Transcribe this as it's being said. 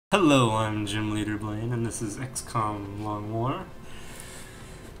Hello, I'm GymLeaderBlaine, and this is XCOM Long War.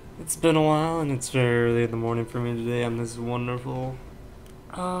 It's been a while, and it's very early in the morning for me today on this wonderful...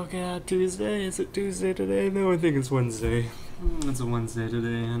 Oh god, Tuesday? Is it Tuesday today? No, I think it's Wednesday. It's a Wednesday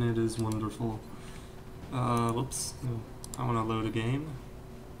today, and it is wonderful. Whoops. No, I want to load a game.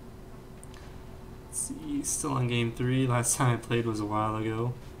 Let's see, still on game 3. Last time I played was a while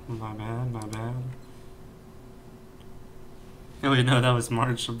ago. My bad. Oh wait, no, that was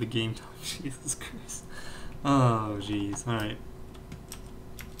March of the game time. Jesus Christ. Oh, jeez. Alright.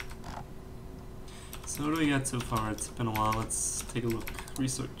 So what do we got so far? It's been a while. Let's take a look.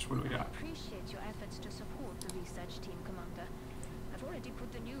 Research. What do we got? Appreciate your efforts to support the research team, Commander. I've already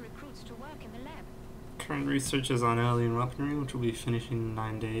put the new recruits to work in the lab. Current research is on alien weaponry, which will be finishing in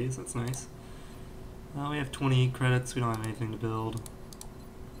 9 days. That's nice. We have 28 credits. We don't have anything to build.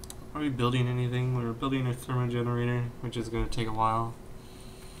 Are we building anything? We're building a thermal generator, which is going to take a while.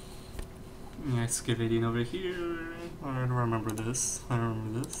 Excavating over here. I don't remember this.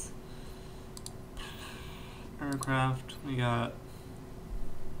 Aircraft. We got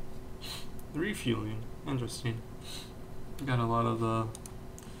refueling. Interesting. We got a lot of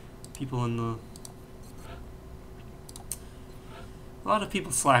people in the... A lot of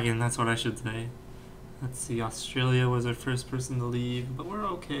people slacking, that's what I should say. Let's see, Australia was our first person to leave, but we're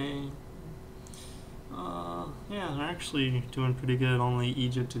okay. Yeah, they're actually doing pretty good. Only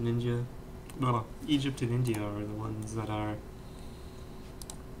Egypt and India. Well, Egypt and India are the ones that are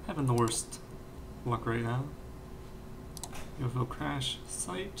having the worst luck right now. UFO crash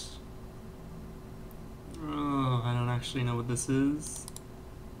site. I don't actually know what this is.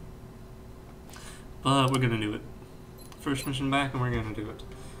 But we're gonna do it. First mission back and we're gonna do it.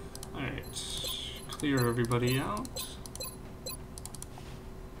 Alright. Clear everybody out.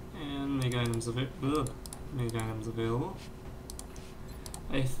 And make items available.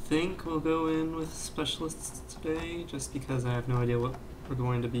 I think we'll go in with specialists today, just because I have no idea what we're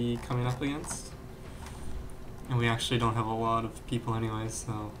going to be coming up against. And we actually don't have a lot of people anyway,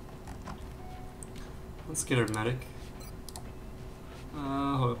 so... Let's get our medic.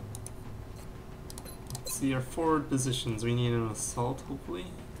 Let's see our forward positions. We need an assault, hopefully.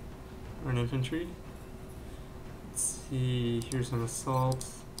 Or an infantry. Let's see, here's an assault.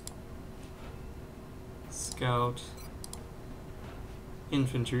 Scout.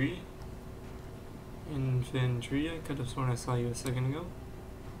 Infantry. I could have sworn I saw you a second ago.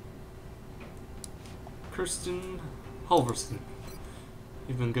 Kirsten Halverson.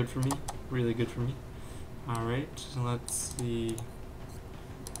 You've been good for me. Really good for me. Alright, let's see.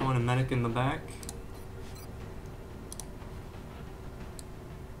 I want a medic in the back.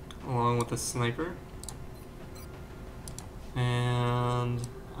 Along with a sniper. And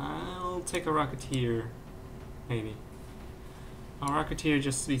I'll take a Rocketeer. Maybe. I'll Rocketeer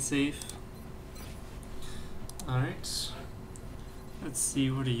just to be safe. Alright. Let's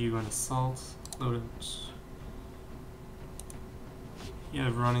see, what are you? An assault? Load out. You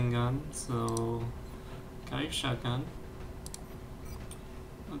have running gun, so got your shotgun.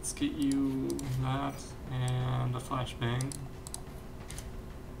 Let's get you that and a flashbang.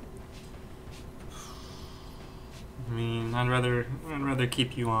 I mean, I'd rather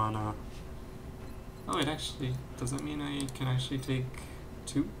keep you on. Oh, it actually does that mean I can actually take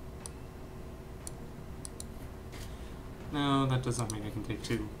 2? No, that does not mean I can take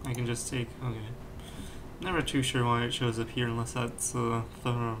 2. I can just take. Okay. Never too sure why it shows up here unless that's the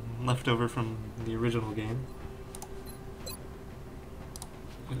leftover from the original game.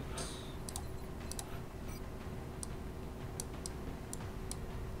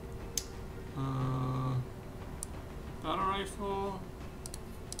 Battle rifle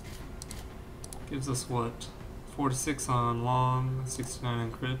gives us what? 4 to 6 on long, 6 to 9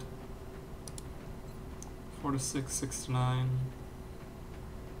 on crit. 4 to 6, 6 to 9.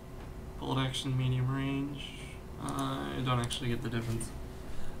 Bolt action, medium range. I don't actually get the difference.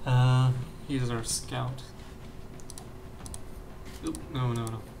 He's our scout. Oop, no.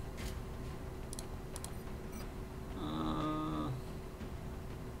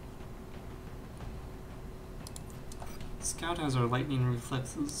 Scout has our lightning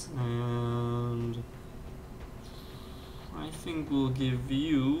reflexes, and I think we'll give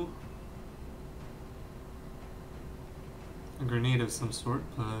you a grenade of some sort,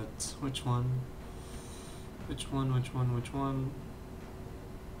 but which one? Which one?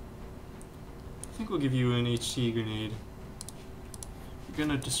 I think we'll give you an HT grenade. You're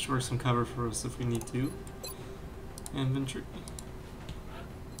gonna destroy some cover for us if we need to. Infantry.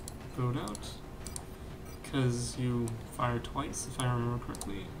 Vote out. Because you fire twice, if I remember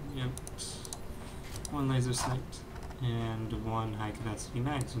correctly. Yep. 1 laser sight. and 1 high capacity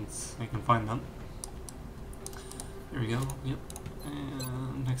mag since I can find them. There we go, yep.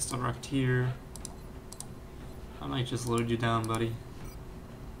 And next up, Rocketeer. I might just load you down, buddy.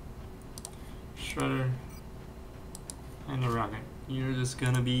 Shredder. And a rocket. You're just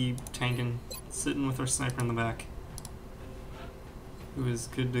gonna be tanking, sitting with our sniper in the back. Who is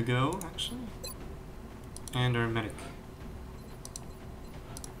good to go, actually. And our medic.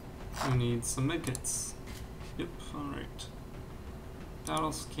 Who needs some medkits. Yep, alright.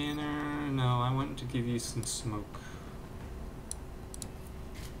 Battle scanner. No, I want to give you some smoke.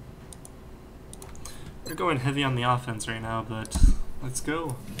 We're going heavy on the offense right now, but let's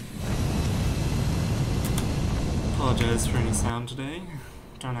go. Apologize for any sound today.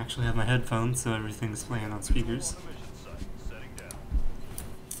 Don't actually have my headphones, so everything's playing on speakers.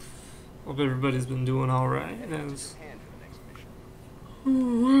 Hope everybody's been doing alright.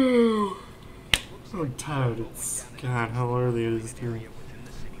 I'm tired. It's God, how early it is here.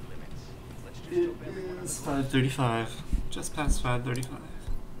 It is 5:35. Just past 5:35.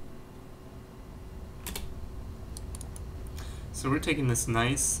 So we're taking this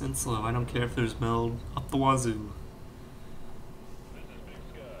nice and slow. I don't care if there's meld up the wazoo. This is Big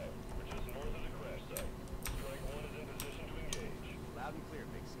Sky. We're just north of the crash site. Strike 1 is in position to engage. Loud and clear,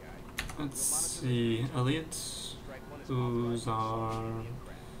 Big Sky. Let's see, Elliot, who's our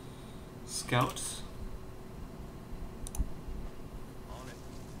scout.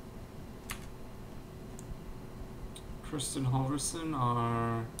 Kristen Halverson,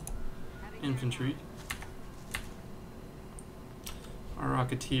 our infantry. Our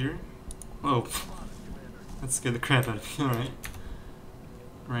Rocketeer. Oh, that scared the crap out of me. Alright.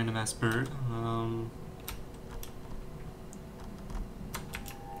 Random ass bird.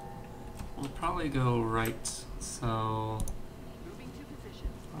 We'll probably go right, so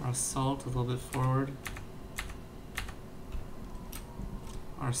our assault a little bit forward.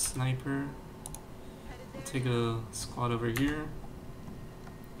 Our sniper. We'll take a squad over here.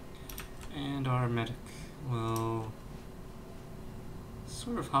 And our medic will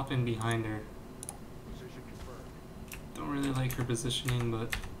sort of hop in behind her. Don't really like her positioning,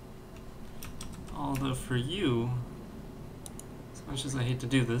 but although for you, as much as I hate to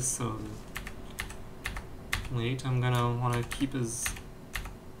do this so late, I'm gonna want to keep as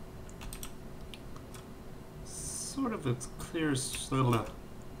sort of as clear as I'm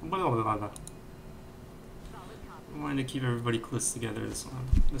wanting to keep everybody close together this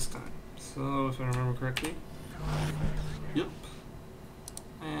time. So if I remember correctly, yep.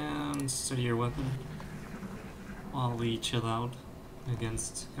 And steady your weapon while we chill out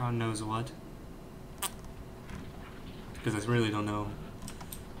against God knows what. Because I really don't know.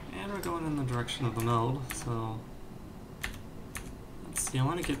 And we're going in the direction of the meld, so let's see, I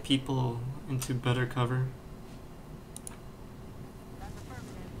want to get people into better cover.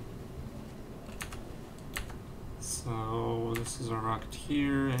 So this is our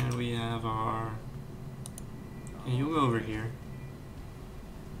Rocketeer, and we have our... And you'll go over here.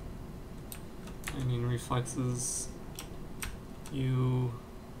 I mean, reflexes. You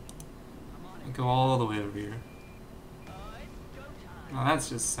go all the way over here. Oh, that's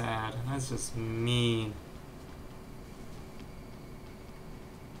just sad. That's just mean.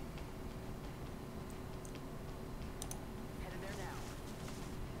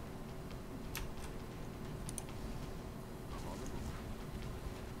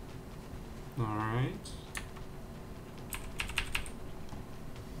 Alright.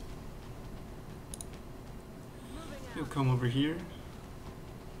 You'll come over here.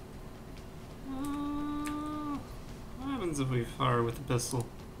 What happens if we fire with a pistol?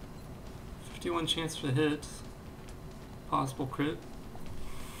 51 chance to hit. Possible crit.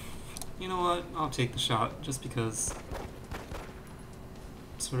 You know what? I'll take the shot just because.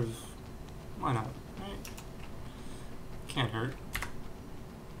 Sort of. Why not? Right? Can't hurt.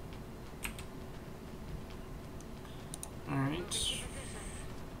 Alright.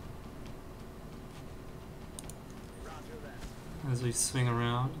 As we swing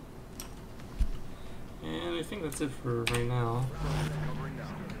around. And I think that's it for right now.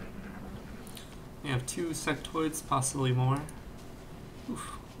 We have 2 sectoids, possibly more.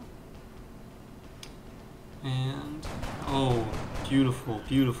 Oof. And oh, beautiful,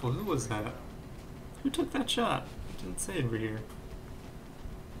 beautiful. Who was that? Who took that shot? It didn't say over here.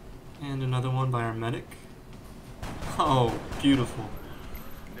 And another one by our medic. Oh, beautiful.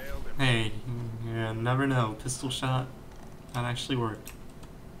 Hey, you never know. Pistol shot. That actually worked.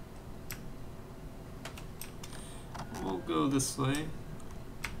 We'll go this way.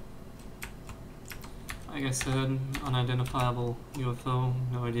 Like I said, unidentifiable UFO,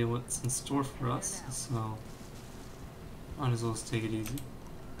 no idea what's in store for us, so Might as well just take it easy.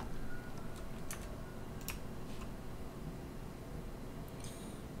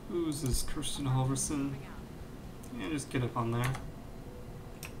 Who's this Christian Halverson? Yeah, just get up on there.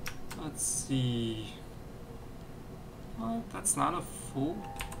 Let's see. What? That's not a full?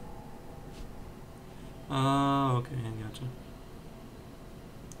 Oh, okay, I gotcha.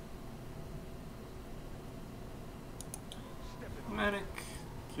 Medic,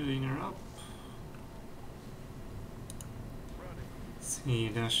 getting her up. Let's see,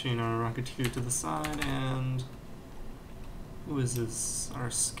 dashing our Rocketeer to the side, and who is this?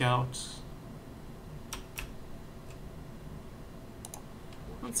 Our scout.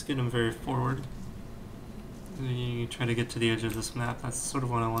 Let's get him very forward. You try to get to the edge of this map. That's sort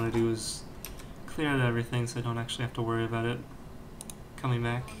of what I want to do, is clear out everything so I don't actually have to worry about it coming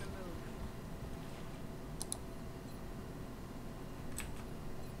back.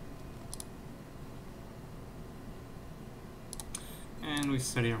 And we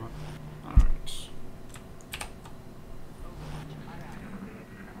steady our... Alright.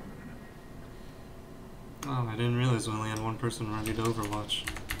 Oh, I didn't realize we only had one person ready to Overwatch.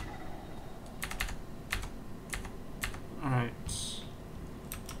 Alright.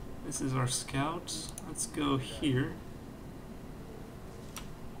 This is our scout. Let's go here.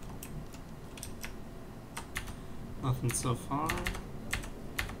 Nothing so far.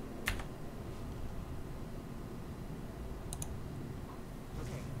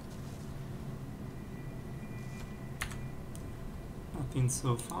 Nothing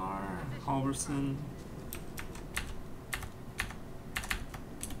so far. Halverson.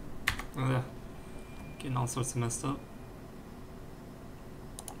 Oh yeah. Getting all sorts of messed up.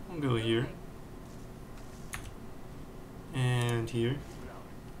 I'll go here. And here.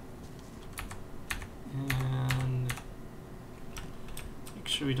 And make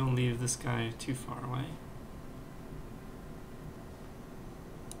sure we don't leave this guy too far away.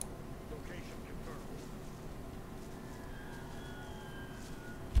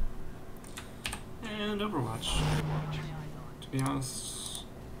 And Overwatch. To be honest,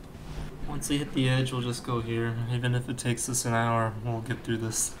 once we hit the edge, we'll just go here. Even if it takes us an hour, we'll get through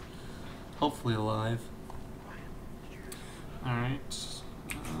this, hopefully alive. Alright.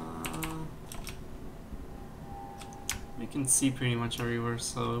 We can see pretty much everywhere,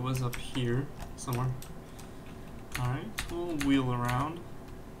 so it was up here somewhere. Alright, we'll wheel around.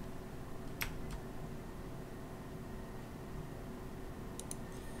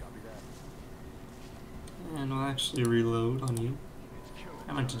 And we'll actually reload on you.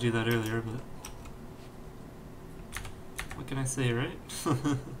 I meant to do that earlier, but what can I say, right?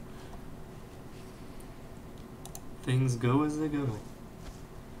 Things go as they go.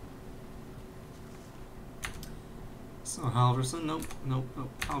 So Halverson, nope,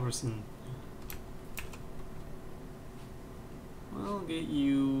 Halverson. We'll get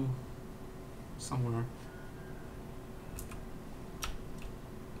you somewhere.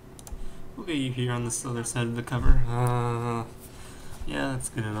 We'll get you here on this other side of the cover. Yeah, that's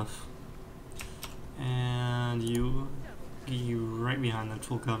good enough. And you, get you right behind that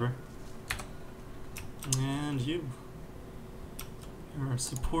full cover. And you, your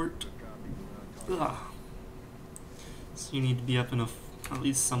support. Ugh. So you need to be up in a at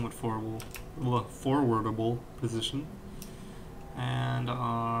least somewhat forwardable position. And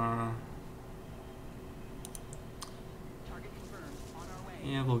our...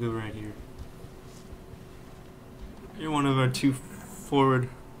 Yeah, we'll go right here. You're one of our two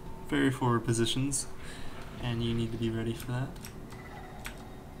very forward positions, and you need to be ready for that.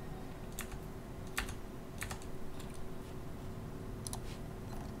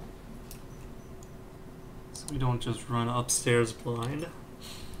 So we don't just run upstairs blind.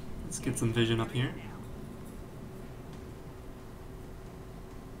 Let's get some vision up here.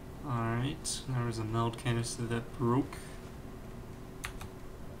 Alright, there was a meld canister that broke.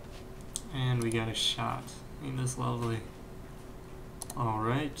 And we got a shot. Ain't this lovely?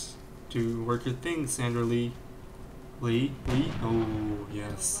 Alright. Do work your thing, Sandra Lee. Lee? Oh,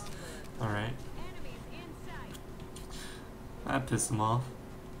 yes. Alright. That pissed him off.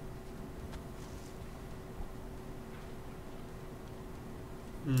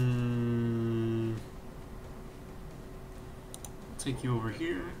 Take you over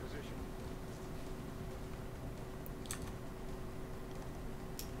here.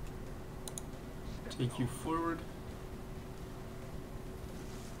 Take you forward.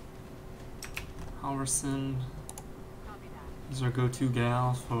 Halverson is our go-to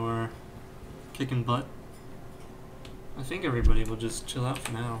gal for kicking butt. I think everybody will just chill out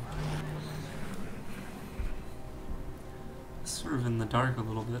for now. Sort of in the dark a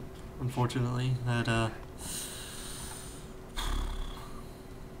little bit, unfortunately. That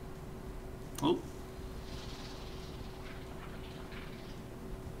Oh.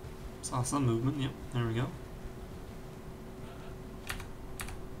 Saw some movement. Yep, there we go.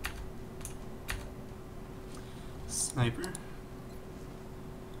 Sniper.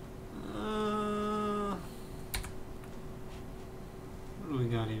 What do we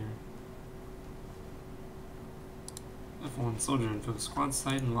got here? F1 soldier info. Squad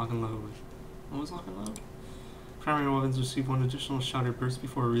site and lock and load. What was lock and load? Primary weapons receive one additional shot or burst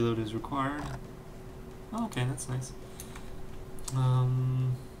before a reload is required. Oh, okay, that's nice.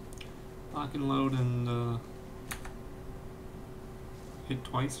 Lock and load and hit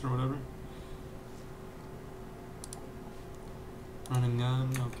twice or whatever. Running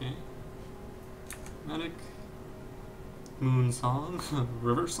gun, okay. Medic. Moon song.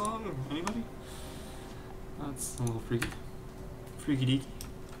 River song? Anybody? That's a little freaky. Freaky deaky.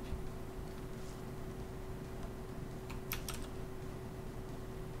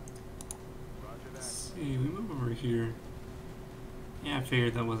 Let's see, we move over here. Yeah, I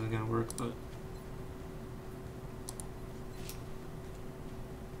figured that wasn't gonna work, but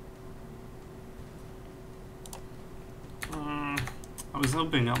I was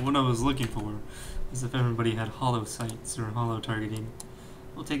hoping, what I was looking for is if everybody had hollow sights or hollow targeting.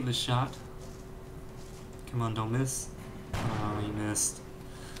 We'll take this shot. Come on, don't miss. Oh, you missed.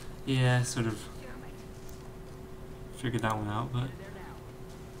 Yeah, I sort of figured that one out, but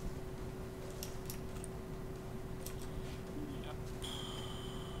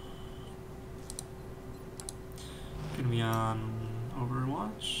gonna be on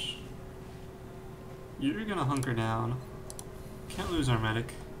Overwatch. You're gonna hunker down. Can't lose our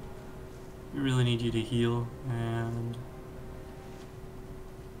medic. We really need you to heal, and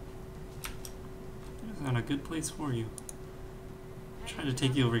there's not a good place for you. Try to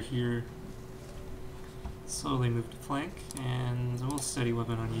take you over here. Slowly move to flank, and we'll steady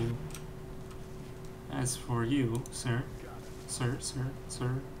weapon on you. As for you, sir,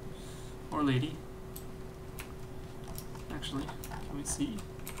 or lady. Actually, can we see?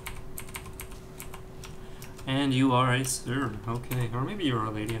 And you are a sir, okay. Or maybe you're a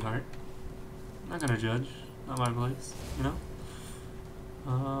lady at heart. I'm not gonna judge. Not my place, you know?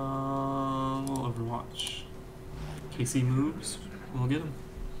 We'll Overwatch. In case he moves, we'll get him.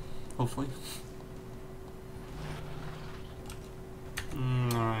 Hopefully.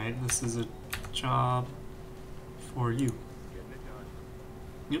 Alright, this is a job for you.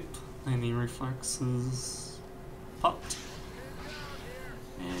 Yep, landing reflexes popped.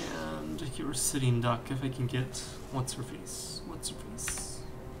 And your sitting duck, if I can get, what's her face?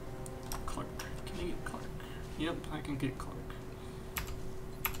 Clark. Can I get Clark? Yep, I can get Clark.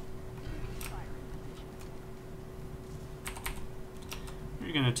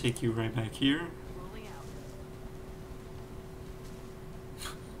 We're gonna take you right back here.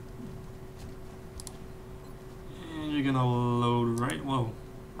 And you're gonna load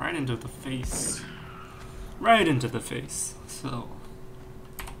right into the face. Right into the face. So,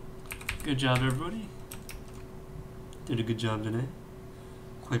 good job, everybody. Did a good job today.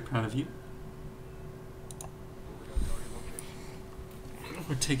 Quite proud of you.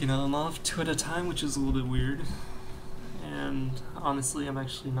 We're taking them off 2 at a time, which is a little bit weird. And honestly, I'm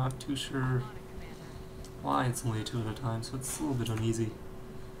actually not too sure why it's only 2 at a time, so it's a little bit uneasy,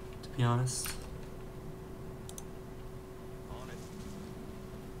 to be honest.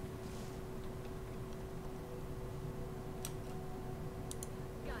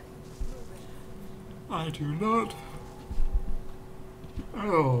 I do not.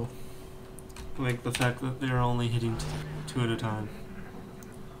 Oh. Like the fact that they're only hitting 2 at a time.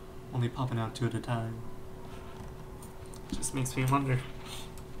 Only popping out 2 at a time. Just makes me wonder.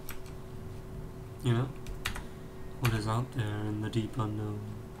 You know? What is out there in the deep unknown?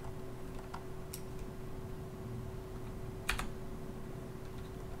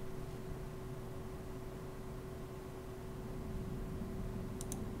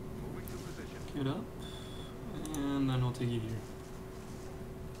 Get up. And then we'll take you here.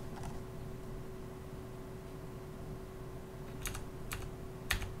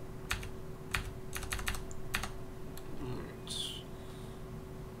 Alright.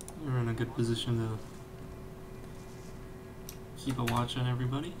 You're in a good position to keep a watch on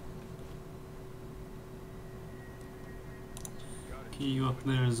everybody. Okay, you up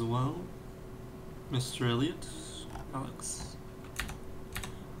there as well. Mr. Elliot. Alex.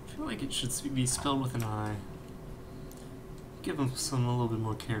 I feel like it should be spelled with an I. Give him a little bit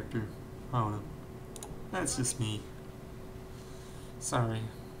more character. I don't know. That's just me. Sorry,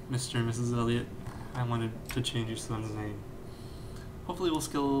 Mr. and Mrs. Elliot. I wanted to change your son's name. Hopefully we'll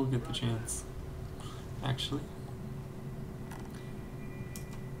still get the chance. Actually.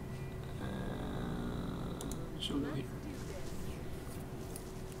 She'll go here.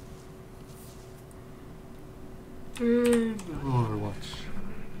 And Overwatch.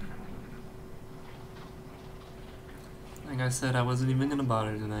 Like I said, I wasn't even gonna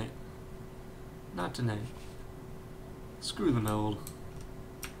bother tonight. Not tonight. Screw the meld.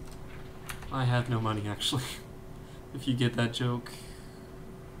 I have no money, actually. If you get that joke,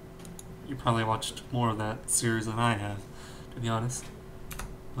 you probably watched more of that series than I have, to be honest.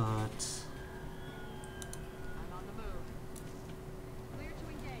 But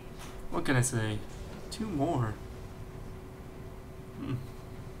what can I say? 2 more.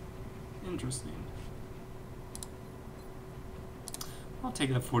 Interesting. I'll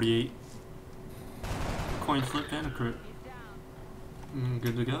take that 48. Coin flip and a crit.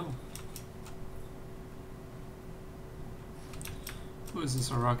 Good to go. Who is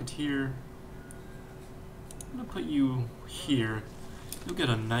this? A Rocketeer? I'm gonna put you here. You'll get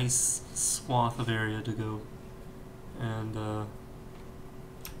a nice swath of area to go and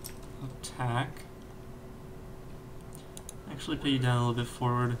attack. Actually put you down a little bit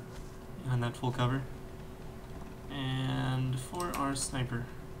forward behind that full cover. And for our sniper.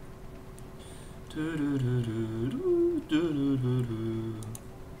 We'll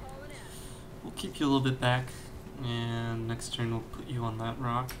keep you a little bit back, and next turn we'll put you on that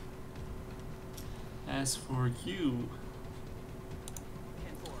rock. As for you,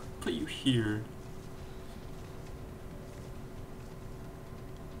 put you here.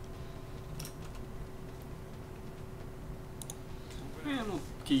 And we'll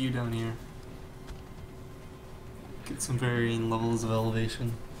get you down here. Get some varying levels of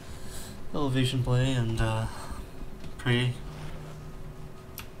elevation play, and pray.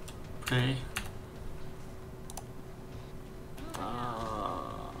 Fuck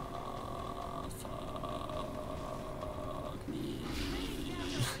me.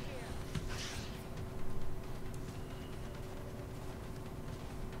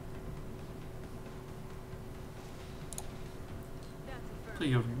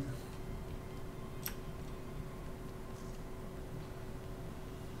 Play over here.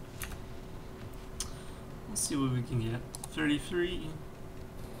 Let's see what we can get. 33.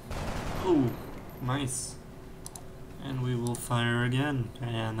 Oh, nice. And we will fire again.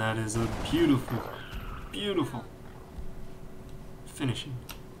 And that is a beautiful, beautiful finishing.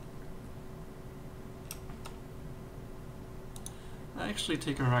 I actually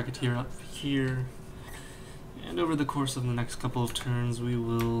take our Rocketeer up here. And over the course of the next couple of turns, we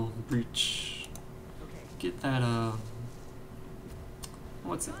will breach. Get that,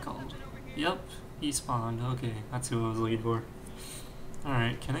 what's it called? Yep. He spawned. Okay, that's who I was looking for.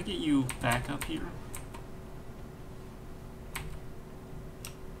 Alright, can I get you back up here?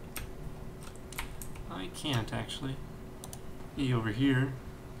 I can't, actually. Get you over here.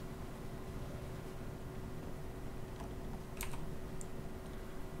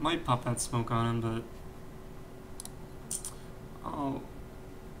 Might pop that smoke on him, but I'll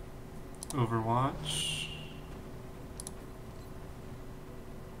Overwatch.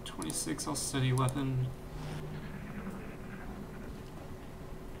 26, I'll steady weapon.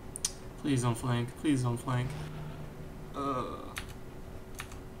 Please don't flank. Please don't flank.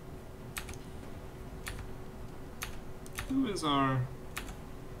 Who is our...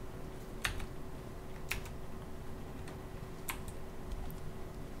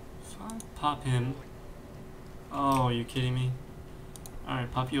 If I pop him... Oh, are you kidding me?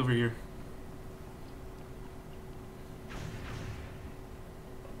 Alright, pop you over here.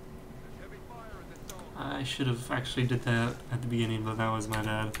 I should have actually did that at the beginning, but that was my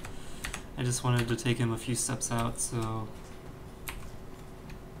bad. I just wanted to take him a few steps out, so...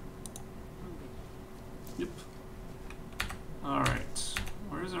 Yep. Alright.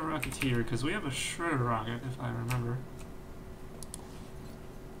 Where's our Rocketeer? Because we have a Shredder rocket, if I remember.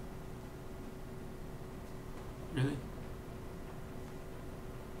 Really?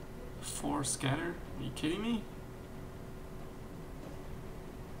 4 scatter? Are you kidding me?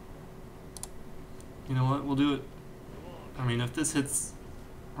 You know what? We'll do it. I mean, if this hits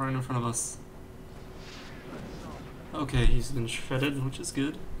right in front of us. Okay, he's been shredded, which is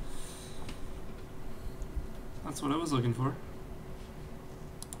good. That's what I was looking for.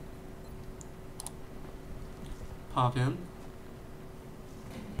 Pop in.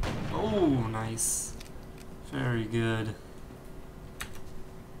 Oh, nice. Very good.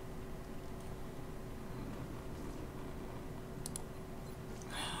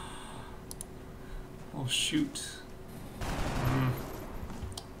 Oh, shoot.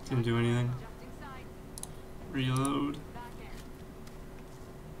 Didn't do anything. Reload.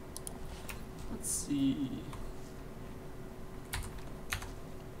 Let's see.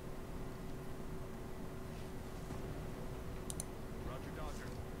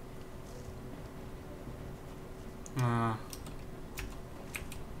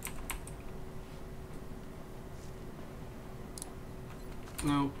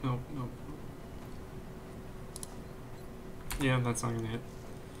 Nope, nope, nope. Yeah, that's not gonna hit.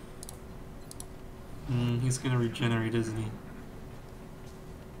 He's gonna regenerate, isn't he?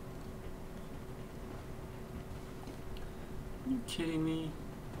 Are you kidding me?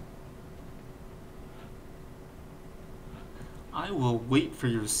 I will wait for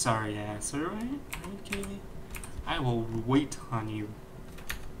your sorry ass, alright? Are you kidding me? I will wait on you.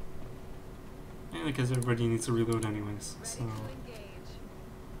 Yeah, because everybody needs to reload anyways, so...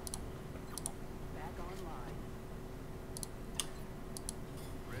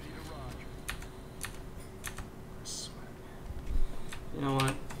 You know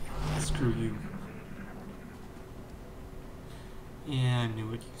what? Screw you. Yeah, I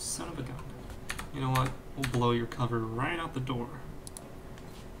knew it, you son of a gun. You know what? We'll blow your cover right out the door.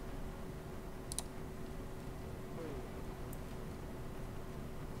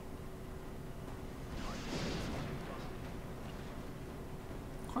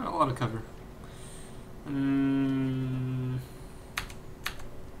 Quite a lot of cover.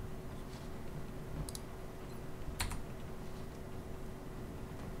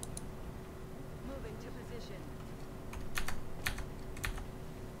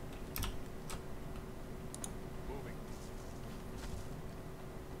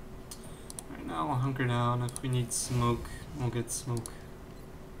 Right now we'll hunker down. If we need smoke, we'll get smoke.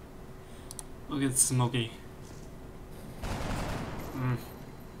 We'll get smoky.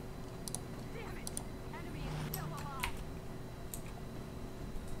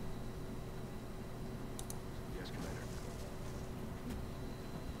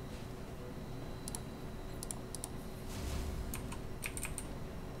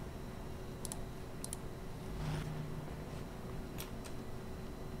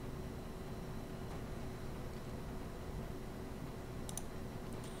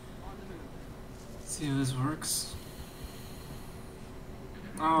 See how this works.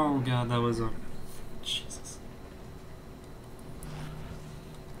 Oh god, that was a... Jesus.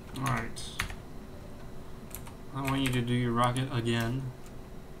 Alright. I want you to do your rocket again.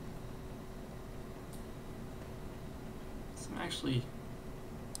 So actually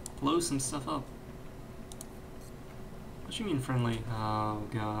blow some stuff up. What you mean friendly? Oh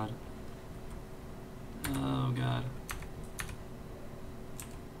god. Oh god.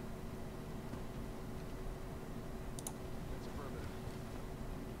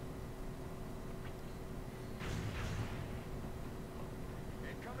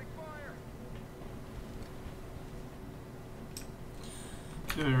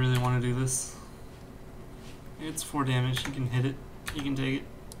 Do I really want to do this? It's 4 damage, you can hit it, you can take it.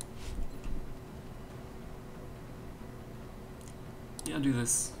 Yeah, do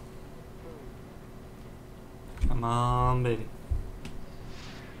this. Come on, baby.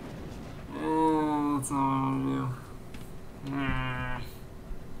 Oh, that's not what I want to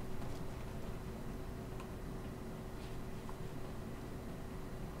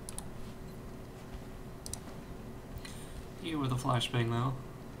do. You with a flashbang though.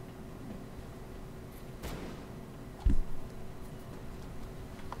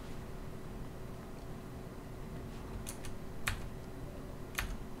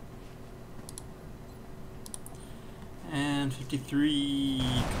 And 53.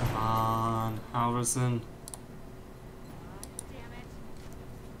 Come on, Halverson. Damn it.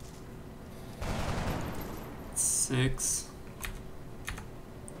 6.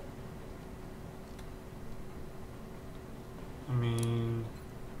 I mean,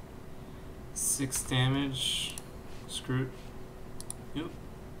 6 damage. Screw it. Yep.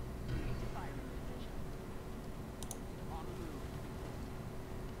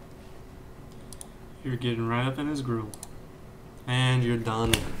 You're getting right up in his groove. And you're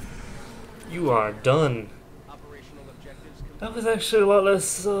done. You are done. That was actually a lot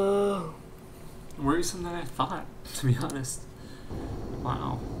less worrisome than I thought, to be honest.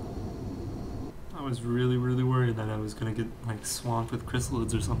 Wow. I was really, really worried that I was gonna get like swamped with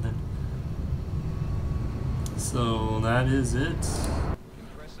chrysalids or something. So that is it.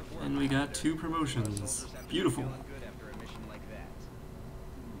 And we got 2 promotions. Beautiful.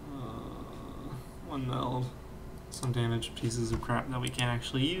 1 meld. Some damaged pieces of crap that we can't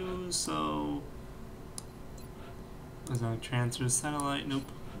actually use, so... Is that a transfer satellite? Nope.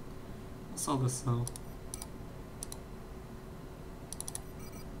 I'll sell this though.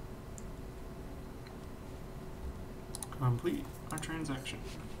 Complete our transaction.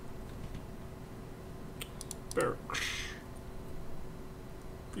 Barracks.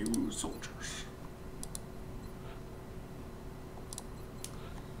 Few soldiers.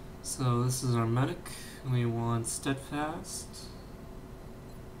 So this is our medic. We want steadfast,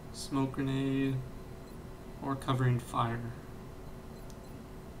 smoke grenade, or covering fire.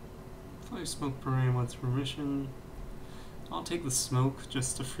 Fire smoke parade once per mission. I'll take the smoke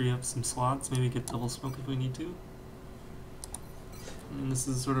just to free up some slots. Maybe get double smoke if we need to. And this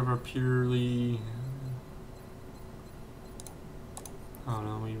is sort of our purely, I don't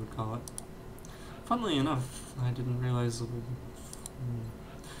know what you would call it. Funnily enough, I didn't realize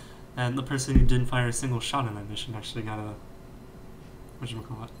and the person who didn't fire a single shot in that mission actually got a,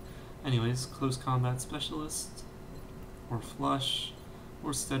 whatchamacallit. Anyways, close combat specialist, or flush,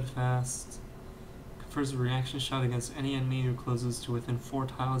 or steadfast. Confers a reaction shot against any enemy who closes to within 4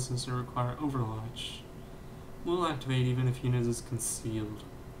 tiles and doesn't require overwatch. Will activate even if unit is concealed.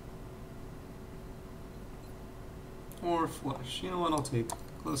 Or flush. You know what, I'll take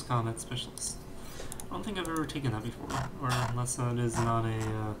close combat specialist. I don't think I've ever taken that before, or unless that is not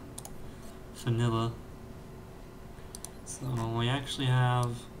a vanilla. So we actually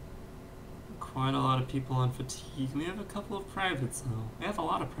have quite a lot of people on fatigue. We have a couple of privates though. We have a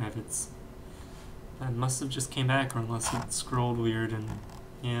lot of privates. That must have just came back, or unless it scrolled weird and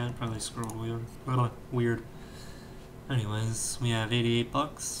yeah, it probably scrolled weird. Anyways, we have $88,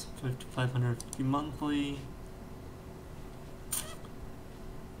 550 monthly.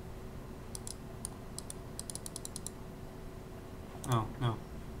 Oh, no.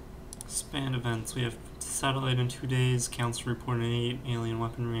 Expand events. We have satellite in 2 days, counts report in 8, alien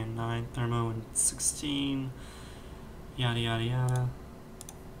weaponry in 9, thermo in 16, yada yada yada.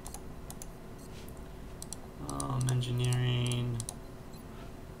 Engineering.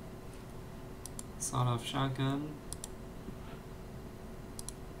 Sawed-off shotgun.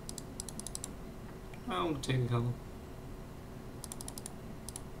 I'll take a couple.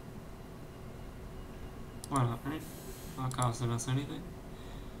 Why not, right? Not costing us anything.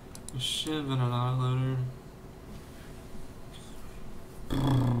 A shiv and an autoloader.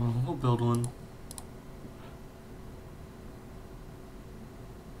 We'll build one.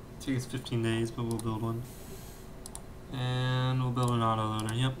 Take us 15 days, but we'll build one. And we'll build an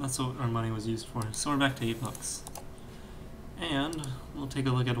autoloader. Yep, that's what our money was used for. So we're back to $8. And we'll take a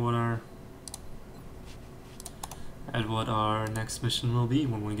look at what our next mission will be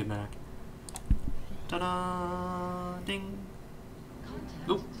when we get back. Ta-da! Ding!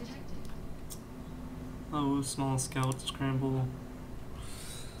 Oh! Oh, small scout scramble.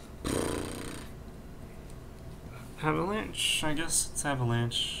 Avalanche, I guess it's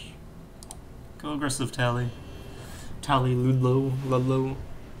avalanche. Go aggressive, Tally. Tally Ludlow.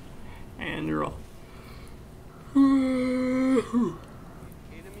 And you're off.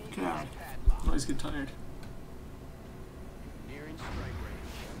 God, I always get tired.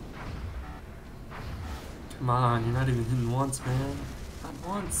 Come on, you're not even hitting once, man. Not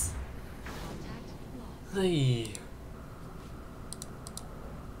once. Hey.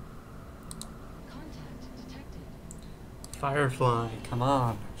 Firefly, come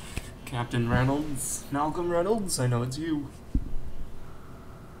on. Captain Reynolds, Malcolm Reynolds, I know it's you.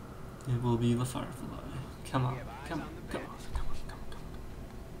 It will be the Firefly. Come on, come on.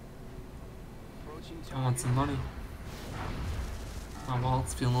 I want some money. My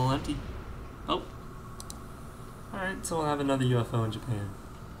wallet's feeling a little empty. Oh. Alright, so we'll have another UFO in Japan.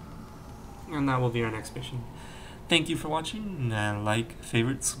 And that will be our next mission. Thank you for watching. Like,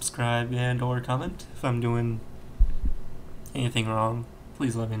 favorite, subscribe, and or comment. If I'm doing anything wrong,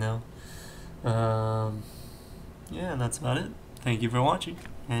 please let me know. Yeah, and that's about it. Thank you for watching,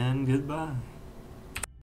 and goodbye.